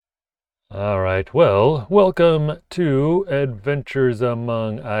All right, well, welcome to Adventures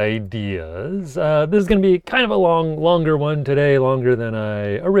Among Ideas. This is going to be kind of a longer one today, longer than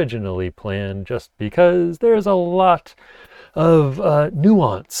I originally planned, just because there's a lot of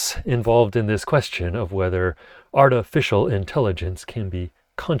nuance involved in this question of whether artificial intelligence can be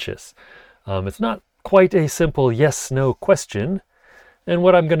conscious. It's not quite a simple yes-no question, and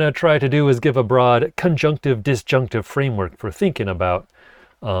what I'm going to try to do is give a broad conjunctive-disjunctive framework for thinking about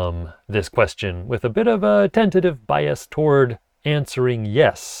this question with a bit of a tentative bias toward answering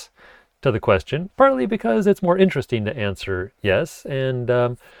yes to the question, partly because it's more interesting to answer yes, and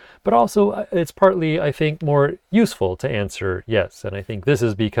but also it's partly, I think, more useful to answer yes. And I think this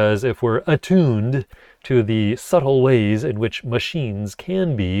is because if we're attuned to the subtle ways in which machines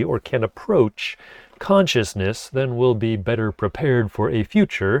can be or can approach consciousness, then we'll be better prepared for a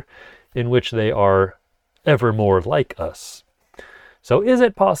future in which they are ever more like us. So is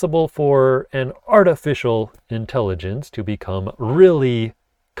it possible for an artificial intelligence to become really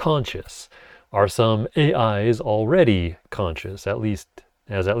conscious? Are some AIs already conscious, at least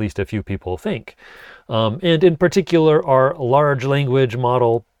a few people think? And in particular, are large language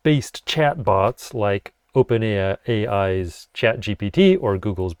model based chatbots like OpenAI's ChatGPT or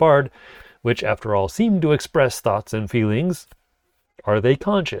Google's Bard, which after all seem to express thoughts and feelings, are they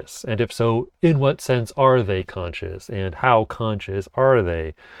conscious? And if so, in what sense are they conscious? And how conscious are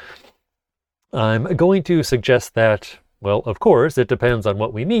they? I'm going to suggest that, well, of course, it depends on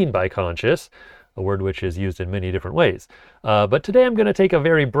what we mean by conscious, a word which is used in many different ways. But today I'm going to take a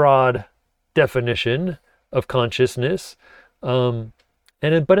very broad definition of consciousness. But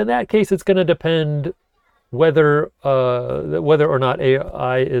in that case, it's going to depend whether or not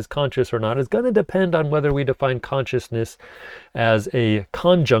AI is conscious or not is going to depend on whether we define consciousness as a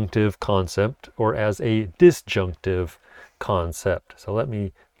conjunctive concept or as a disjunctive concept. So let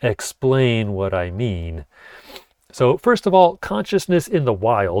me explain what I mean. So first of all, consciousness in the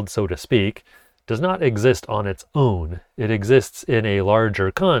wild, so to speak, does not exist on its own. It exists in a larger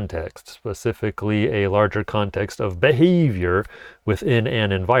context, specifically a larger context of behavior within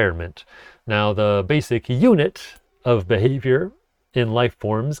an environment. Now, the basic unit of behavior in life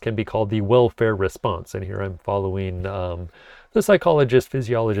forms can be called the welfare response. And here I'm following the psychologist,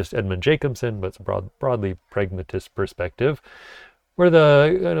 physiologist Edmund Jacobson, but it's a broadly pragmatist perspective, where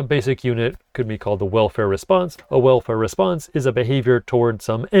the basic unit could be called the welfare response. A welfare response is a behavior toward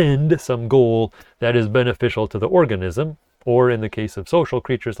some end, some goal that is beneficial to the organism, or in the case of social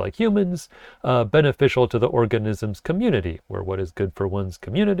creatures like humans, beneficial to the organism's community, where what is good for one's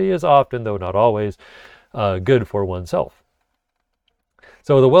community is often, though not always, good for oneself.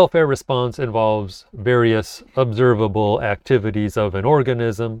 So the welfare response involves various observable activities of an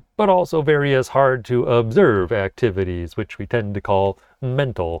organism, but also various hard to observe activities, which we tend to call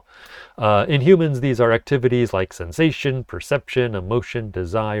mental. In humans, these are activities like sensation, perception, emotion,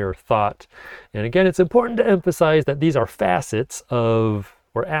 desire, thought. And again, it's important to emphasize that these are facets of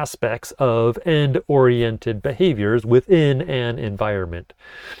or aspects of end-oriented behaviors within an environment.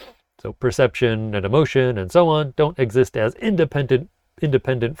 So perception and emotion and so on don't exist as independent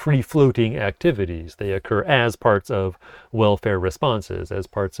free-floating activities. They occur as parts of welfare responses, as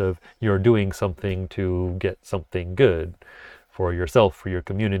parts of you're doing something to get something good for yourself, for your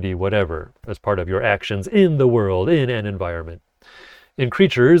community, whatever, as part of your actions in the world, in an environment. In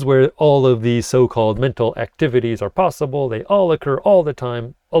creatures where all of these so-called mental activities are possible, they all occur all the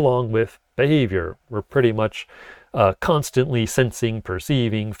time along with behavior. We're pretty much constantly sensing,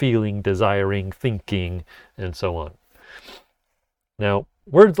 perceiving, feeling, desiring, thinking, and so on. Now,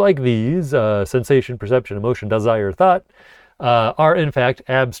 words like these, sensation, perception, emotion, desire, thought, are in fact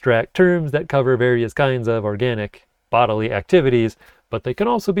abstract terms that cover various kinds of organic bodily activities, but they can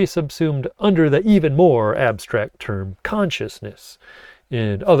also be subsumed under the even more abstract term consciousness.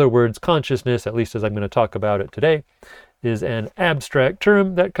 In other words, consciousness, at least as I'm going to talk about it today, is an abstract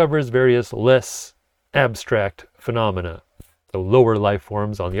term that covers various less abstract phenomena. So lower life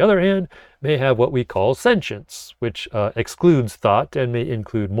forms, on the other hand, may have what we call sentience, which excludes thought and may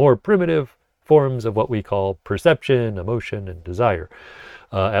include more primitive forms of what we call perception, emotion, and desire.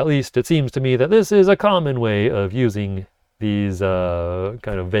 At least it seems to me that this is a common way of using these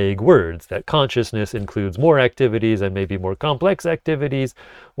kind of vague words, that consciousness includes more activities and maybe more complex activities,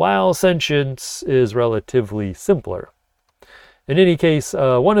 while sentience is relatively simpler. In any case,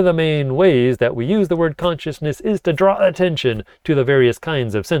 one of the main ways that we use the word consciousness is to draw attention to the various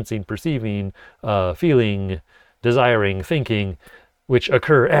kinds of sensing, perceiving, feeling, desiring, thinking, which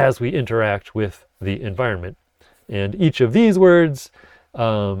occur as we interact with the environment. And each of these words,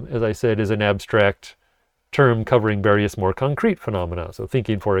 as I said, is an abstract term covering various more concrete phenomena. So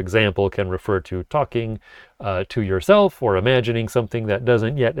thinking, for example, can refer to talking to yourself, or imagining something that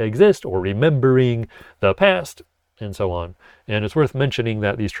doesn't yet exist, or remembering the past, and so on. And it's worth mentioning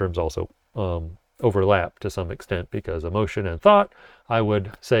that these terms also overlap to some extent, because emotion and thought, I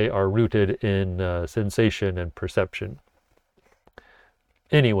would say, are rooted in sensation and perception.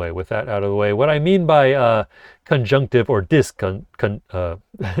 Anyway, with that out of the way, what I mean by conjunctive or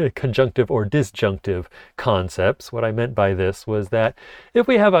conjunctive or disjunctive concepts, what I meant by this was that if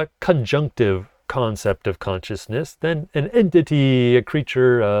we have a conjunctive concept of consciousness, then an entity, a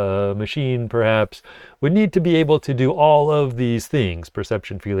creature, a machine perhaps, would need to be able to do all of these things: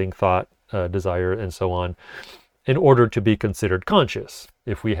 perception, feeling, thought, desire, and so on, in order to be considered conscious.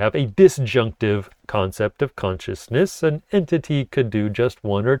 If we have a disjunctive concept of consciousness, an entity could do just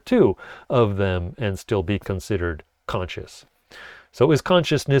one or two of them and still be considered conscious. So is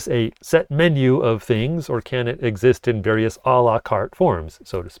consciousness a set menu of things, or can it exist in various a la carte forms,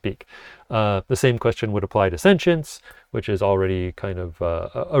 so to speak? The same question would apply to sentience, which is already kind of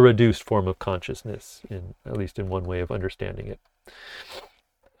a reduced form of consciousness, at least in one way of understanding it.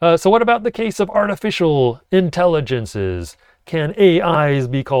 So what about the case of artificial intelligences? Can AIs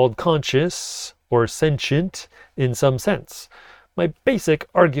be called conscious or sentient in some sense? My basic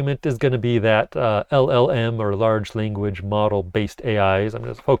argument is going to be that LLM, or large language model based AIs, I'm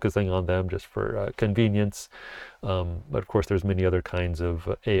just focusing on them just for convenience, but of course there's many other kinds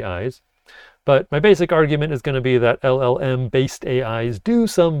of AIs. But my basic argument is going to be that LLM based AIs do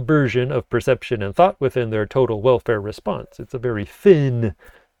some version of perception and thought within their total welfare response. It's a very thin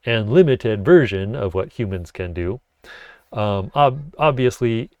and limited version of what humans can do.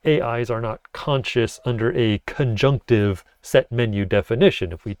 Obviously, AIs are not conscious under a conjunctive set menu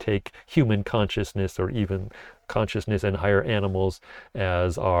definition. If we take human consciousness, or even consciousness in higher animals,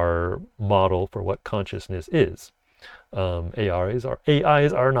 as our model for what consciousness is, AIs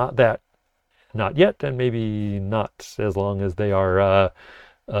are not that, not yet, and maybe not as long as they are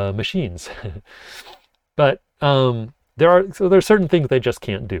machines. But there's certain things they just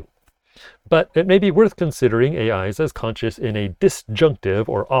can't do. But it may be worth considering AIs as conscious in a disjunctive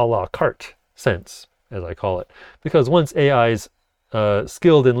or a la carte sense, as I call it. Because once AIs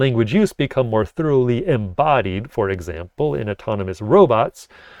skilled in language use become more thoroughly embodied, for example, in autonomous robots,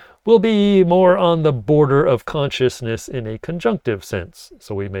 will be more on the border of consciousness in a conjunctive sense.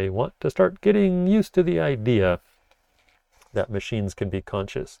 So we may want to start getting used to the idea that machines can be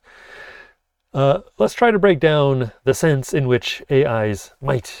conscious. Let's try to break down the sense in which AIs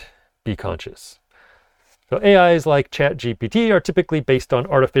might be conscious. So AIs like ChatGPT are typically based on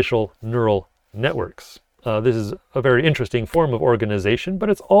artificial neural networks. This is a very interesting form of organization, but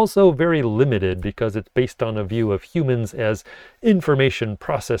it's also very limited because it's based on a view of humans as information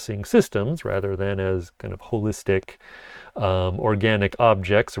processing systems rather than as kind of holistic, organic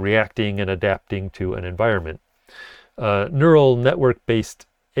objects reacting and adapting to an environment. Neural network-based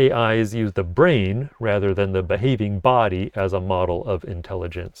AIs use the brain rather than the behaving body as a model of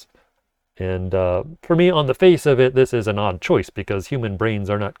intelligence. And for me, on the face of it, this is an odd choice because human brains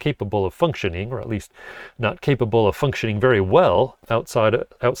are not capable of functioning, or at least not capable of functioning very well outside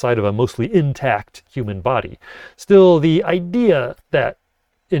of a mostly intact human body. Still, the idea that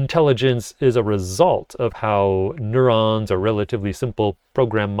intelligence is a result of how neurons or relatively simple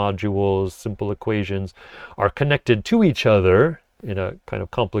program modules, simple equations, are connected to each other in a kind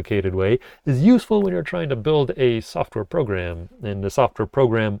of complicated way is useful when you're trying to build a software program. And the software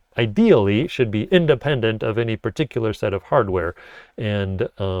program ideally should be independent of any particular set of hardware, and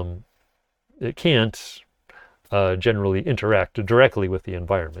it can't generally interact directly with the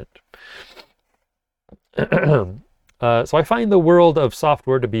environment. So I find the world of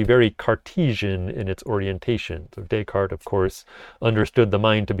software to be very Cartesian in its orientation. So Descartes, of course, understood the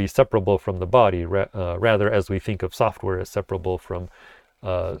mind to be separable from the body, rather as we think of software as separable from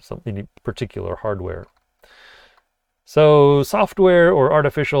any particular hardware. So software or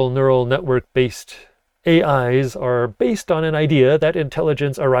artificial neural network-based AIs are based on an idea that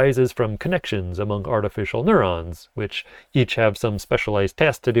intelligence arises from connections among artificial neurons, which each have some specialized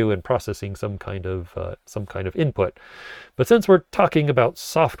task to do in processing some kind of input. But since we're talking about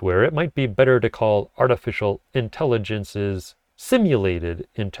software, it might be better to call artificial intelligences simulated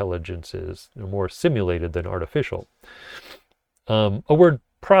intelligences. They're more simulated than artificial. A word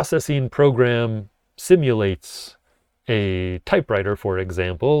processing program simulates a typewriter, for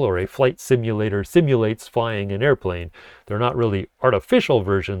example, or a flight simulator simulates flying an airplane. They're not really artificial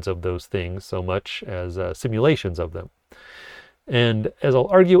versions of those things so much as simulations of them. And as I'll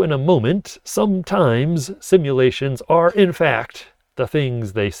argue in a moment, sometimes simulations are in fact the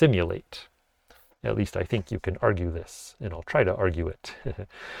things they simulate. At least I think you can argue this, and I'll try to argue it.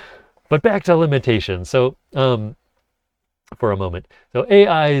 But back to limitations. So for a moment. So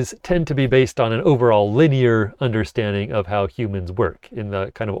AIs tend to be based on an overall linear understanding of how humans work. In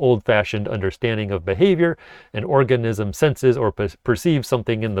the kind of old-fashioned understanding of behavior, an organism senses or perceives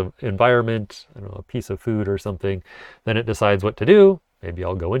something in the environment, I don't know, a piece of food or something, then it decides what to do. Maybe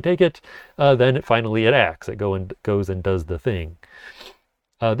I'll go and take it. Then finally it acts. It goes and does the thing.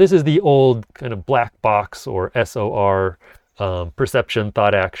 This is the old kind of black box or SOR, perception,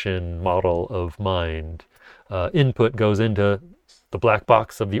 thought, action model of mind. Input goes into the black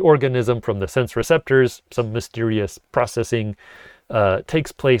box of the organism from the sense receptors. Some mysterious processing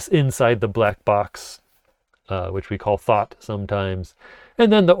takes place inside the black box, which we call thought sometimes.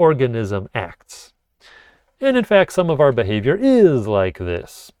 And then the organism acts. And in fact, some of our behavior is like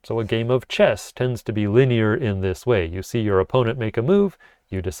this. So a game of chess tends to be linear in this way. You see your opponent make a move,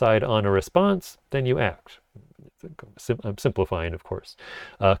 you decide on a response, then you act. I'm simplifying, of course.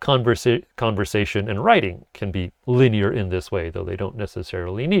 Conversation and writing can be linear in this way, though they don't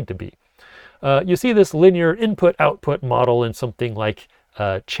necessarily need to be. You see this linear input-output model in something like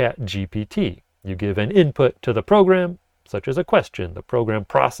ChatGPT. You give an input to the program, such as a question. The program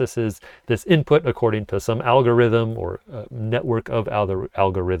processes this input according to some algorithm or network of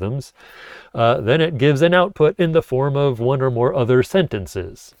algorithms. Then it gives an output in the form of one or more other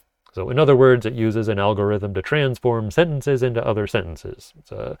sentences. So in other words, it uses an algorithm to transform sentences into other sentences.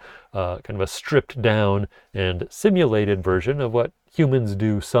 It's a kind of a stripped down and simulated version of what humans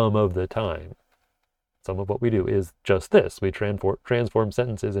do some of the time. Some of what we do is just this. We transform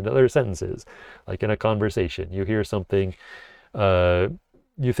sentences into other sentences, like in a conversation. You hear something,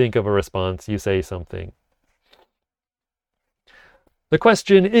 you think of a response, you say something. The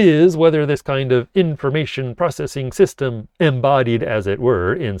question is whether this kind of information processing system, embodied as it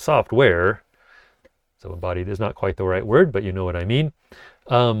were in software, so embodied is not quite the right word, but you know what I mean,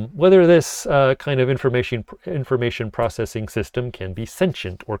 whether this kind of information processing system can be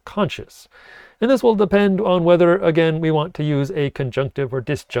sentient or conscious. And this will depend on whether, again, we want to use a conjunctive or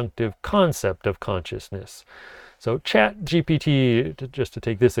disjunctive concept of consciousness. So ChatGPT, just to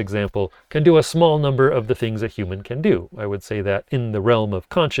take this example, can do a small number of the things a human can do. I would say that in the realm of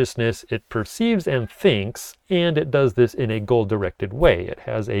consciousness, it perceives and thinks, and it does this in a goal-directed way. It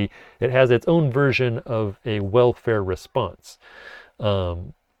has its own version of a welfare response.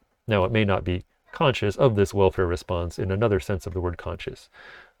 Now, it may not be conscious of this welfare response in another sense of the word conscious.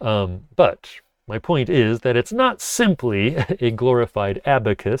 But my point is that it's not simply a glorified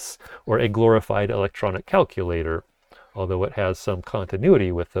abacus or a glorified electronic calculator, although it has some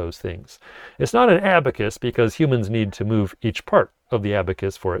continuity with those things. It's not an abacus because humans need to move each part of the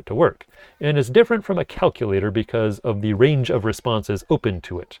abacus for it to work. And it's different from a calculator because of the range of responses open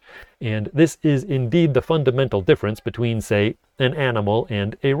to it. And this is indeed the fundamental difference between, say, an animal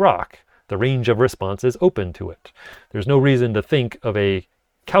and a rock. The range of responses open to it. There's no reason to think of a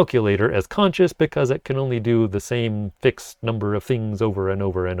calculator as conscious because it can only do the same fixed number of things over and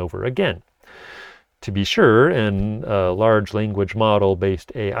over and over again. To be sure, and a large language model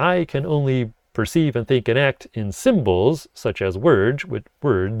based AI can only perceive and think and act in symbols such as words,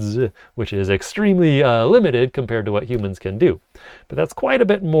 which is extremely limited compared to what humans can do. But that's quite a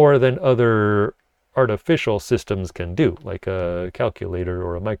bit more than other artificial systems can do, like a calculator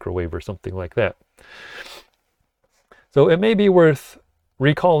or a microwave or something like that. So it may be worth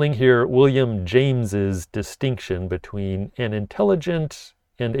recalling here William James's distinction between an intelligent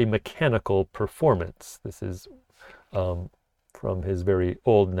and a mechanical performance. This is from his very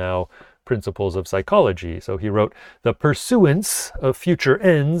old now Principles of Psychology. So he wrote, "The pursuance of future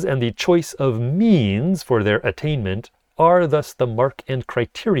ends and the choice of means for their attainment are thus the mark and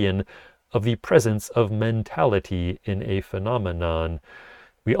criterion of the presence of mentality in a phenomenon.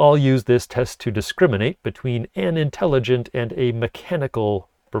 We all use this test to discriminate between an intelligent and a mechanical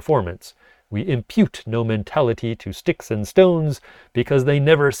performance. We impute no mentality to sticks and stones because they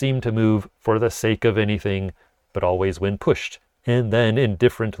never seem to move for the sake of anything, but always when pushed, and then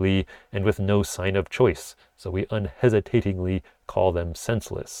indifferently and with no sign of choice. So we unhesitatingly call them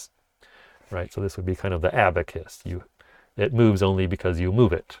senseless." Right? So this would be kind of the abacus. It moves only because you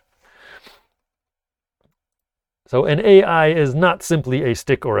move it. So an AI is not simply a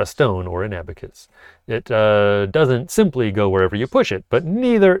stick or a stone or an abacus. It doesn't simply go wherever you push it, but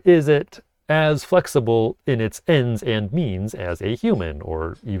neither is it as flexible in its ends and means as a human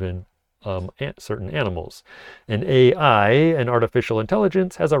or even certain animals. An AI, an artificial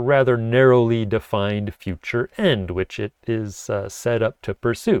intelligence, has a rather narrowly defined future end, which it is set up to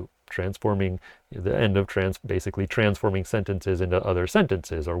pursue, transforming the end of basically transforming sentences into other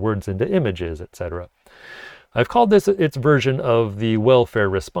sentences or words into images, etc. I've called this its version of the welfare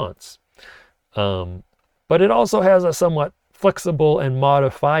response. But it also has a somewhat flexible and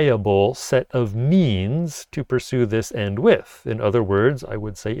modifiable set of means to pursue this end with. In other words, I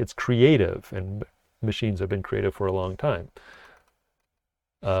would say it's creative, and machines have been creative for a long time.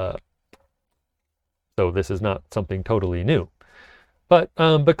 So this is not something totally new. But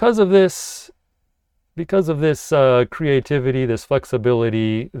because of this creativity, this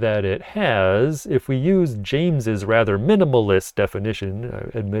flexibility that it has, if we use James's rather minimalist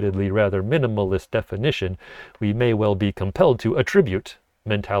definition, admittedly rather minimalist definition, we may well be compelled to attribute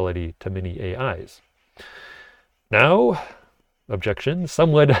mentality to many AIs. Now, objection,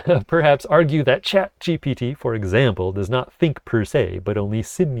 some would perhaps argue that ChatGPT, for example, does not think per se, but only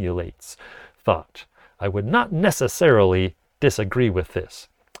simulates thought. I would not necessarily disagree with this.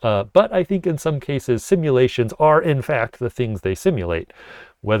 But I think in some cases simulations are in fact the things they simulate.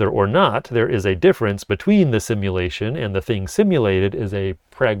 Whether or not there is a difference between the simulation and the thing simulated is a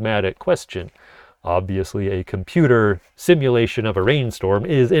pragmatic question. Obviously, a computer simulation of a rainstorm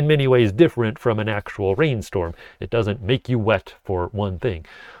is in many ways different from an actual rainstorm. It doesn't make you wet, for one thing.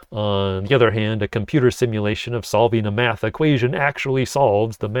 On the other hand, a computer simulation of solving a math equation actually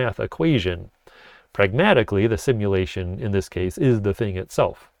solves the math equation. Pragmatically, the simulation in this case is the thing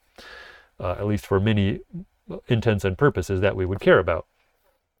itself, at least for many intents and purposes that we would care about.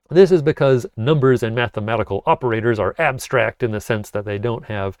 This is because numbers and mathematical operators are abstract in the sense that they don't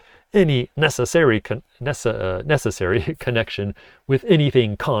have any necessary connection with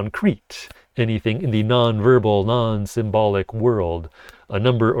anything concrete, anything in the non-verbal, non-symbolic world. A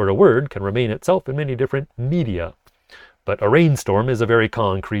number or a word can remain itself in many different media. But a rainstorm is a very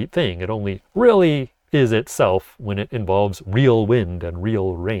concrete thing. It only really is itself when it involves real wind and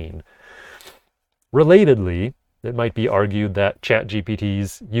real rain. Relatedly, it might be argued that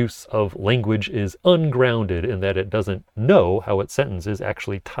ChatGPT's use of language is ungrounded in that it doesn't know how its sentences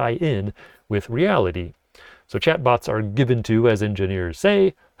actually tie in with reality. So chatbots are given to, as engineers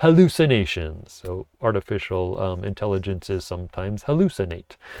say, hallucinations. So artificial intelligences sometimes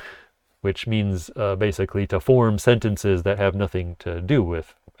hallucinate, which means basically to form sentences that have nothing to do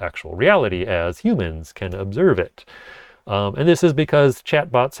with actual reality as humans can observe it. And this is because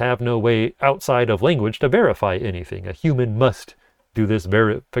chatbots have no way outside of language to verify anything. A human must do this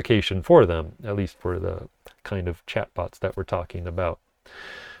verification for them, at least for the kind of chatbots that we're talking about.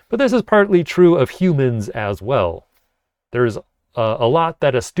 But this is partly true of humans as well. There's a lot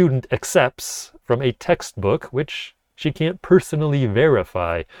that a student accepts from a textbook, which she can't personally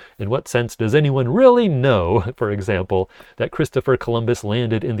verify. In what sense does anyone really know, for example, that Christopher Columbus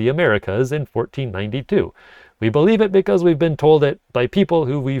landed in the Americas in 1492? We believe it because we've been told it by people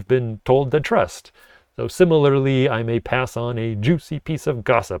who we've been told to trust. So similarly, I may pass on a juicy piece of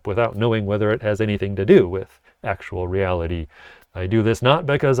gossip without knowing whether it has anything to do with actual reality. I do this not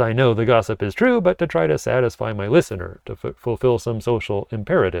because I know the gossip is true, but to try to satisfy my listener, to fulfill some social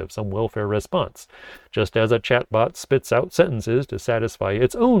imperative, some welfare response, just as a chatbot spits out sentences to satisfy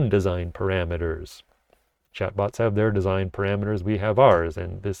its own design parameters. Chatbots have their design parameters, we have ours,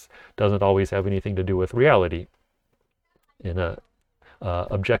 and this doesn't always have anything to do with reality in a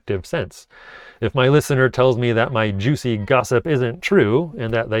objective sense. If my listener tells me that my juicy gossip isn't true,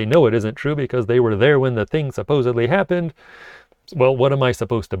 and that they know it isn't true because they were there when the thing supposedly happened, well, what am I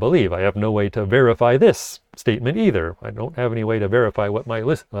supposed to believe? I have no way to verify this statement either. I don't have any way to verify what my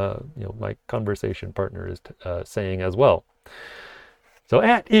my conversation partner is saying as well. So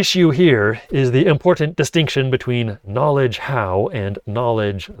at issue here is the important distinction between knowledge how and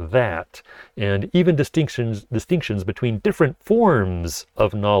knowledge that, and even distinctions between different forms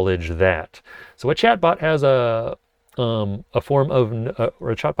of knowledge that. So a chatbot has a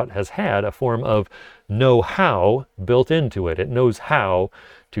chatbot has had a form of know-how built into it. It knows how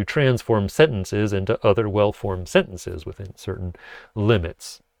to transform sentences into other well-formed sentences within certain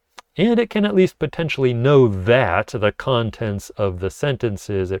limits. And it can at least potentially know that the contents of the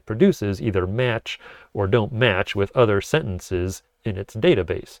sentences it produces either match or don't match with other sentences in its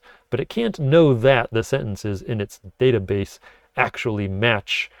database. But it can't know that the sentences in its database actually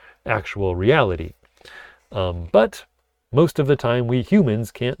match actual reality. But most of the time we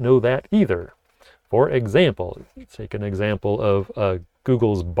humans can't know that either. For example, take an example of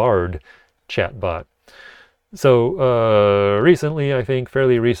Google's Bard chatbot. So recently, I think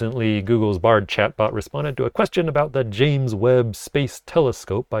fairly recently, Google's Bard chatbot responded to a question about the James Webb Space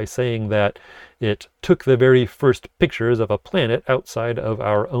Telescope by saying that it took the very first pictures of a planet outside of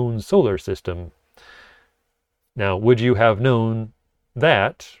our own solar system. Now, would you have known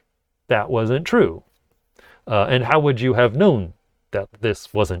that that wasn't true? And how would you have known that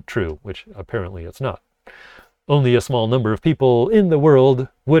this wasn't true, which apparently it's not? Only a small number of people in the world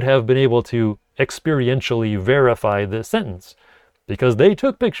would have been able to experientially verify this sentence, because they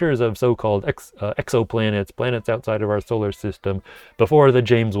took pictures of so-called exoplanets, planets outside of our solar system, before the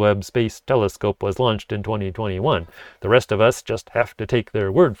James Webb Space Telescope was launched in 2021. The rest of us just have to take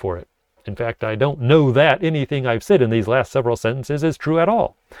their word for it. In fact, I don't know that anything I've said in these last several sentences is true at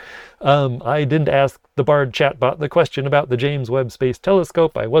all. I didn't ask the Bard chatbot the question about the James Webb Space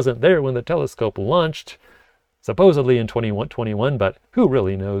Telescope. I wasn't there when the telescope launched, supposedly in 2021, but who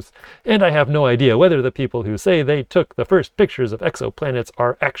really knows? And I have no idea whether the people who say they took the first pictures of exoplanets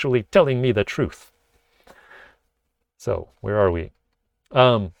are actually telling me the truth. So, where are we?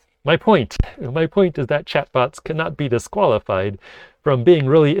 My point is that chatbots cannot be disqualified from being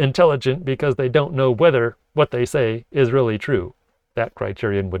really intelligent because they don't know whether what they say is really true. That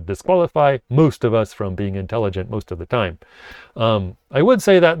criterion would disqualify most of us from being intelligent most of the time. I would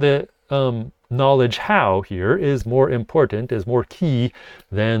say that the knowledge how here is more important, is more key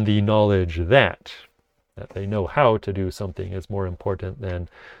than the knowledge that they know how to do something is more important than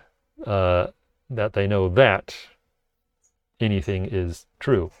that they know that anything is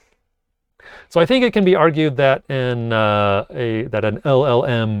true. So I think it can be argued that an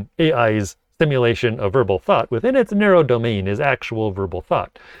LLM AI's simulation of verbal thought within its narrow domain is actual verbal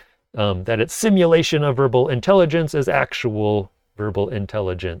thought. That its simulation of verbal intelligence is actual verbal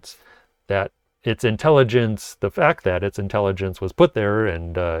intelligence. That its intelligence, the fact that its intelligence was put there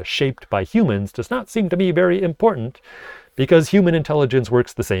and shaped by humans, does not seem to be very important, because human intelligence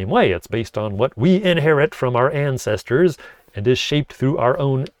works the same way. It's based on what we inherit from our ancestors and is shaped through our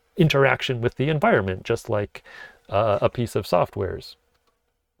own interaction with the environment, just like a piece of software's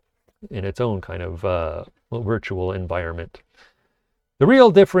in its own kind of virtual environment. The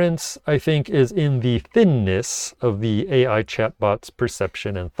real difference, I think, is in the thinness of the AI chatbot's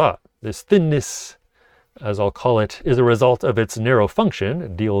perception and thought. This thinness, as I'll call it, is a result of its narrow function.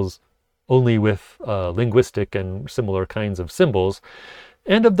 It deals only with linguistic and similar kinds of symbols,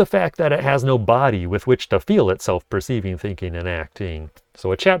 and of the fact that it has no body with which to feel itself perceiving, thinking, and acting.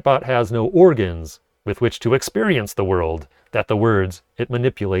 So a chatbot has no organs with which to experience the world that the words it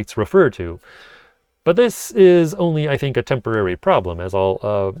manipulates refer to. But this is only, I think, a temporary problem. As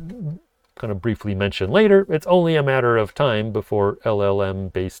I'll kind of briefly mention later, it's only a matter of time before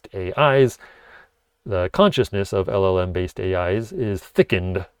LLM-based AIs, the consciousness of LLM-based AIs is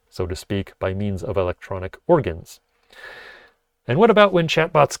thickened, so to speak, by means of electronic organs. And what about when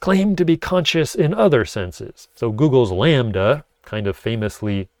chatbots claim to be conscious in other senses? So Google's Lambda kind of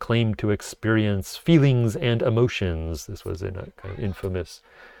famously claimed to experience feelings and emotions. This was in a kind of infamous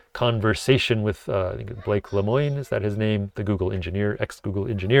conversation with, I think Blake Lemoine, is that his name? The Google engineer, ex-Google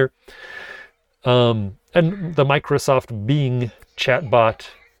engineer. And the Microsoft Bing chatbot,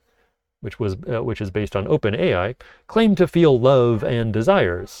 which is based on OpenAI, claimed to feel love and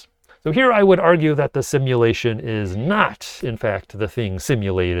desires. So here I would argue that the simulation is not, in fact, the thing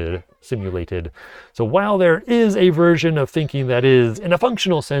simulated. So while there is a version of thinking that is, in a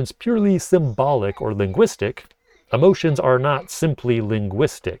functional sense, purely symbolic or linguistic, emotions are not simply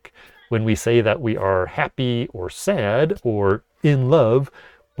linguistic. When we say that we are happy or sad or in love,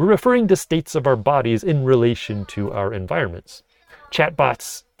 we're referring to states of our bodies in relation to our environments.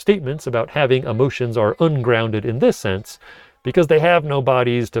 Chatbots' statements about having emotions are ungrounded in this sense, because they have no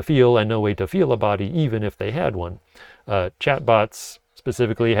bodies to feel and no way to feel a body even if they had one. Chatbots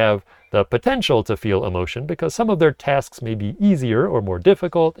specifically have the potential to feel emotion because some of their tasks may be easier or more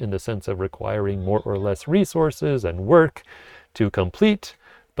difficult in the sense of requiring more or less resources and work to complete,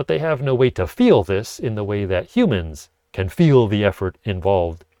 but they have no way to feel this in the way that humans can feel the effort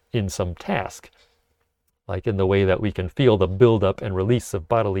involved in some task, like in the way that we can feel the buildup and release of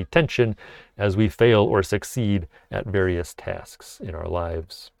bodily tension as we fail or succeed at various tasks in our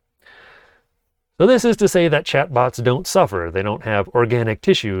lives. So this is to say that chatbots don't suffer. They don't have organic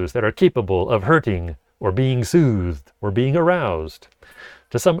tissues that are capable of hurting or being soothed or being aroused.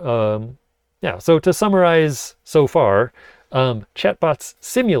 So to summarize so far, chatbots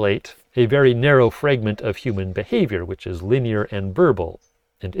simulate a very narrow fragment of human behavior, which is linear and verbal.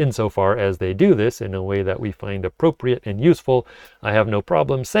 And insofar as they do this in a way that we find appropriate and useful, I have no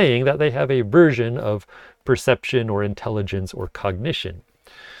problem saying that they have a version of perception or intelligence or cognition.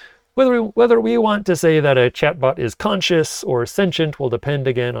 Whether we want to say that a chatbot is conscious or sentient will depend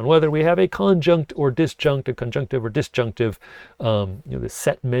again on whether we have a conjunct or disjunct, a conjunctive or disjunctive, the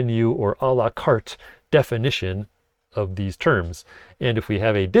set menu or a la carte definition of these terms. And if we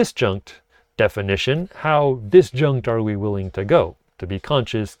have a disjunct definition, how disjunct are we willing to go? to be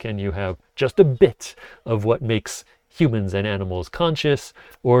conscious? Can you have just a bit of what makes humans and animals conscious?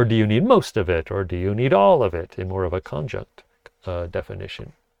 Or do you need most of it? Or do you need all of it in more of a conjunct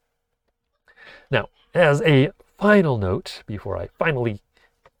definition? Now, as a final note, before I finally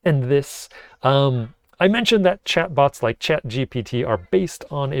end this, I mentioned that chatbots like ChatGPT are based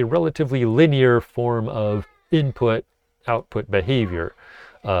on a relatively linear form of input-output behavior.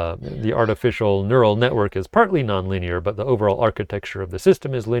 The artificial neural network is partly nonlinear, but the overall architecture of the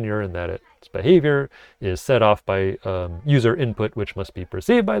system is linear in that its behavior is set off by user input, which must be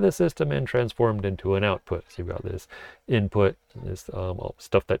perceived by the system and transformed into an output. So you've got this input, this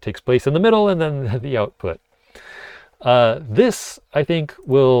stuff that takes place in the middle, and then the output. This, I think,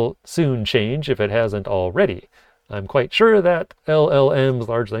 will soon change if it hasn't already. I'm quite sure that LLMs,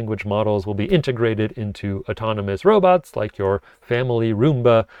 large language models, will be integrated into autonomous robots like your family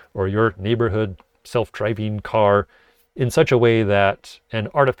Roomba or your neighborhood self-driving car in such a way that an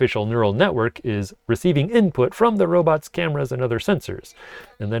artificial neural network is receiving input from the robot's cameras and other sensors.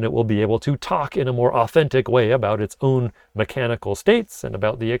 And then it will be able to talk in a more authentic way about its own mechanical states and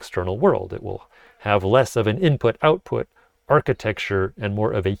about the external world. It will have less of an input-output architecture and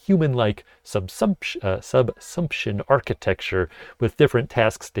more of a human-like subsumption architecture, with different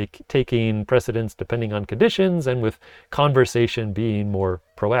tasks taking precedence depending on conditions and with conversation being more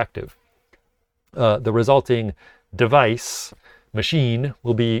proactive. The resulting device, machine,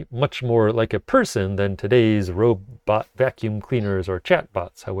 will be much more like a person than today's robot vacuum cleaners or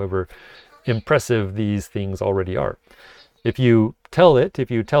chatbots, however impressive these things already are. If you tell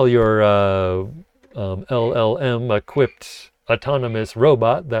your LLM-equipped autonomous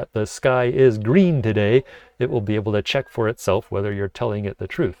robot that the sky is green today, it will be able to check for itself whether you're telling it the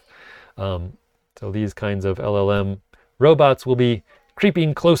truth. So these kinds of LLM robots will be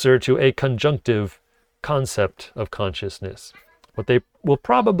creeping closer to a conjunctive concept of consciousness. What they will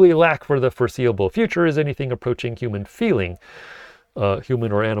probably lack for the foreseeable future is anything approaching human feeling,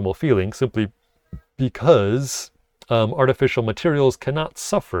 human or animal feeling, simply because artificial materials cannot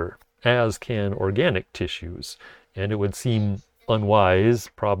suffer as can organic tissues, and it would seem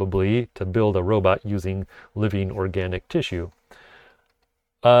unwise, probably, to build a robot using living organic tissue.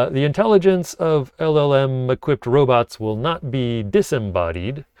 The intelligence of LLM-equipped robots will not be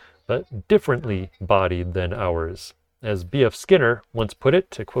disembodied, but differently bodied than ours. As B.F. Skinner once put it,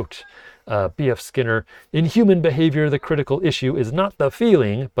 to quote B.F. Skinner, "In human behavior, the critical issue is not the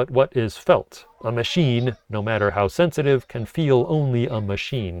feeling, but what is felt. A machine, no matter how sensitive, can feel only a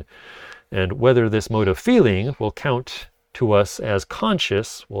machine. And whether this mode of feeling will count to us as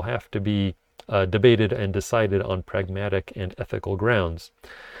conscious will have to be debated and decided on pragmatic and ethical grounds."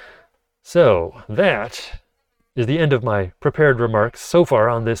 So that is the end of my prepared remarks so far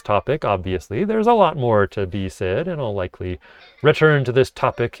on this topic. Obviously, there's a lot more to be said, and I'll likely return to this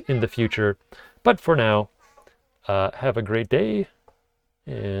topic in the future. But for now, have a great day,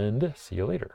 and see you later.